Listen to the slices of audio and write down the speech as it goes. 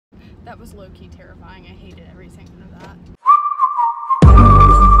That was low-key terrifying. I hated every second of that.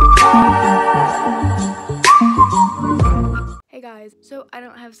 Hey guys, so I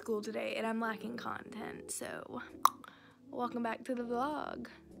don't have school today and I'm lacking content, so welcome back to the vlog.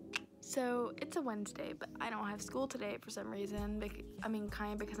 So it's a Wednesday, but I don't have school today for some reason. I mean,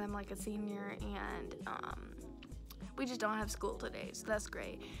 kind of because I'm like a senior and we just don't have school today, so that's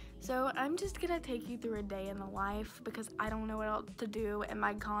great. So I'm just gonna take you through a day in the life because I don't know what else to do and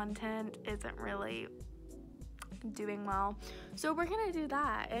my content isn't really doing well. So we're gonna do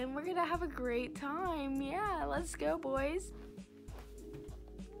that and we're gonna have a great time. Yeah, let's go, boys.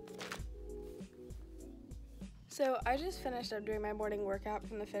 So I just finished up doing my morning workout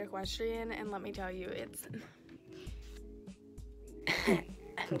from the Fit Equestrian, and let me tell you, it's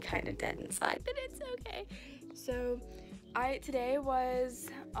I'm kind of dead inside, but it's okay. So today was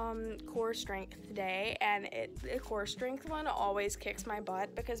core strength day, and the core strength one always kicks my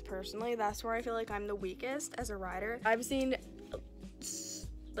butt because personally that's where I feel like I'm the weakest as a rider. I've seen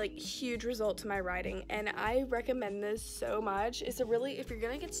like huge results in my riding, and I recommend this so much. It's if you're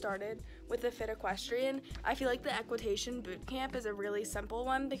gonna get started with the Fit Equestrian, I feel like the equitation boot camp is a really simple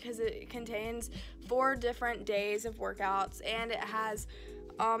one because it contains 4 different days of workouts, and it has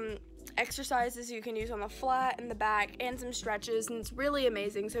exercises you can use on the flat and the back and some stretches, and it's really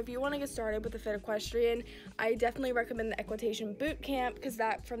amazing. So if you want to get started with the Fit Equestrian, I definitely recommend the equitation boot camp because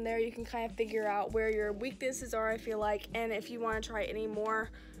from there you can kind of figure out where your weaknesses are, I feel like, and if you want to try any more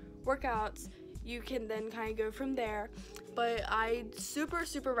workouts you can then kind of go from there. But I super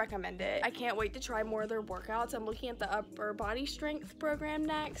recommend it. I can't wait to try more of their workouts. I'm looking at the upper body strength program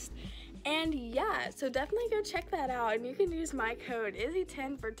next. And yeah, so definitely go check that out, and you can use my code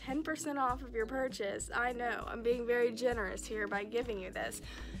Izzy10 for 10% off of your purchase. I know, I'm being very generous here by giving you this.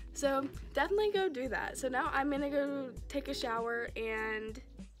 So definitely go do that. So now I'm gonna go take a shower and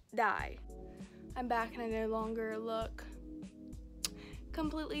die. I'm back and I no longer look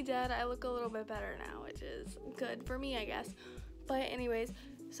completely dead. I look a little bit better now, which is good for me, I guess. But anyways,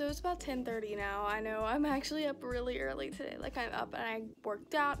 so it's about 10:30 now. I know I'm actually up really early today. Like, I'm up and I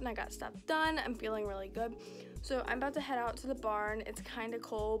worked out and I got stuff done. I'm feeling really good. So I'm about to head out to the barn. It's kind of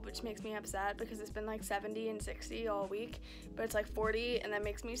cold, which makes me upset because it's been like 70 and 60 all week, but it's like 40 and that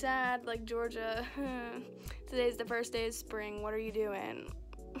makes me sad. Like, Georgia, today's the first day of spring. What are you doing?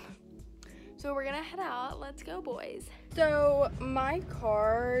 So we're gonna head out. Let's go, boys. So my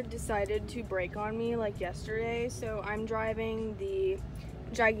car decided to brake on me like yesterday. So I'm driving the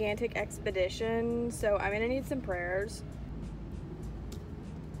gigantic expedition, so I'm gonna need some prayers.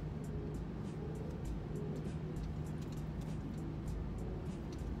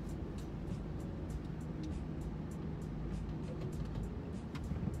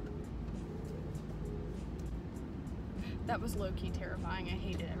 That was low-key terrifying. I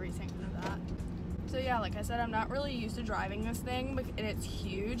hated every second of that. So yeah, like I said, I'm not really used to driving this thing, and it's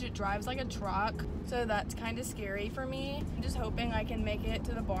huge. It drives like a truck, so that's kind of scary for me. I'm just hoping I can make it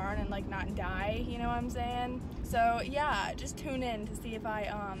to the barn and like not die, you know what I'm saying? So yeah, just tune in to see if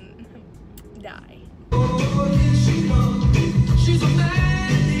I die. She's a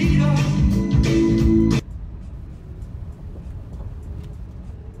man eater.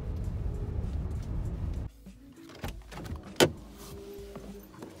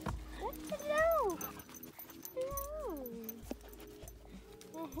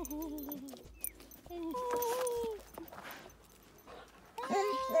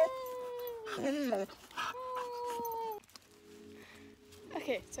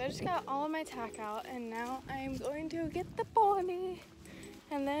 Okay, so I just got all of my tack out, and now I'm going to get the pony,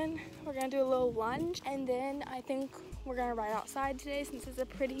 and then we're gonna do a little lunge, and then I think we're gonna ride outside today since it's a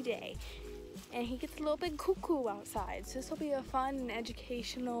pretty day, and he gets a little bit cuckoo outside, so this will be a fun and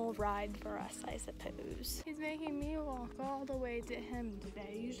educational ride for us, I suppose. He's making me walk all the way to him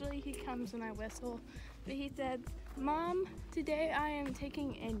today. Usually he comes when I whistle, but he said, "Mom, today I am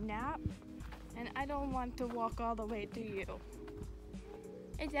taking a nap, and I don't want to walk all the way to you."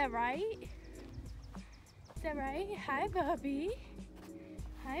 Is that right? Is that right? Hi, Bubby.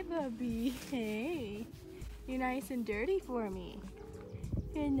 Hi, Bubby. Hey. You're nice and dirty for me.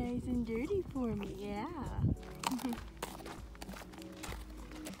 You're nice and dirty for me, yeah.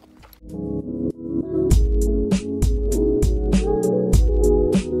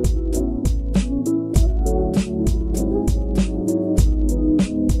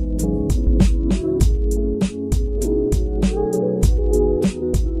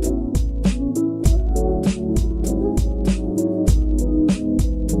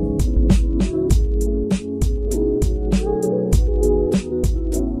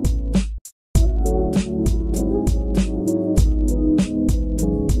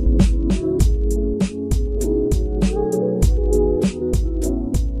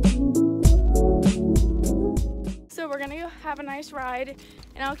 ride,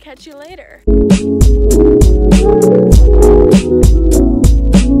 and I'll catch you later.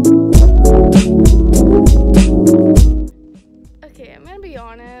 Okay, I'm gonna be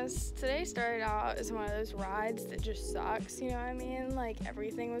honest, today started out as one of those rides that just sucks, you know what I mean? Like,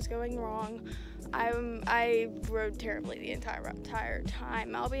 everything was going wrong. I rode terribly the entire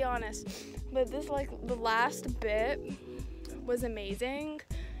time, I'll be honest. But this, like, the last bit was amazing.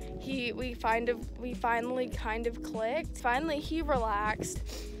 We finally kind of clicked. Finally, he relaxed.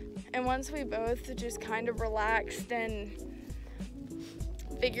 And once we both just kind of relaxed and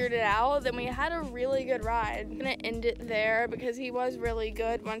figured it out, then we had a really good ride. I'm gonna end it there because he was really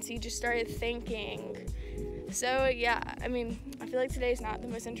good once he just started thinking. So yeah, I mean, I feel like today's not the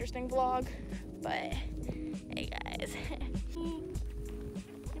most interesting vlog, but hey guys.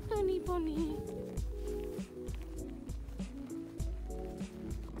 Bunny, bunny.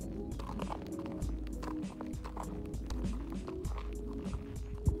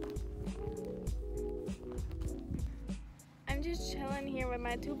 I'm just chilling here with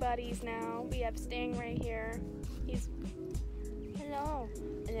my two buddies now. We have Sting right here. He's hello.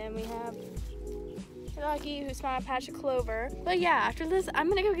 And then we have Lucky, who's my patch of clover. But yeah, after this, I'm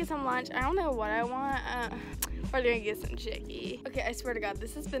gonna go get some lunch. I don't know what I want. We're gonna get some chicky. Okay, I swear to God,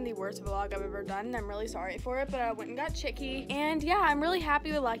 this has been the worst vlog I've ever done, and I'm really sorry for it, but I went and got chicky. And yeah, I'm really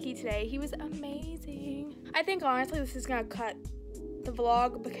happy with Lucky today. He was amazing. I think honestly, this is gonna cut the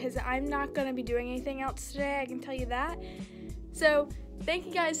vlog because I'm not gonna be doing anything else today, I can tell you that. So thank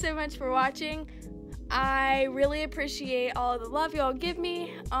you guys so much for watching. I really appreciate all of the love y'all give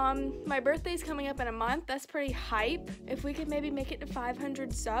me. My birthday's coming up in a month. That's pretty hype. If we could maybe make it to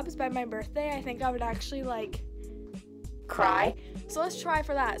 500 subs by my birthday, I think I would actually like cry. So let's try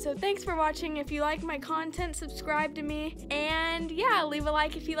for that. So thanks for watching. If you like my content, subscribe to me. And yeah, leave a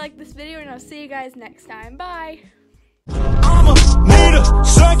like if you like this video, and I'll see you guys next time. Bye. I'm a meter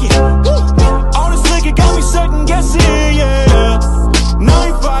circuit. All this liquor got me second guessing, yeah.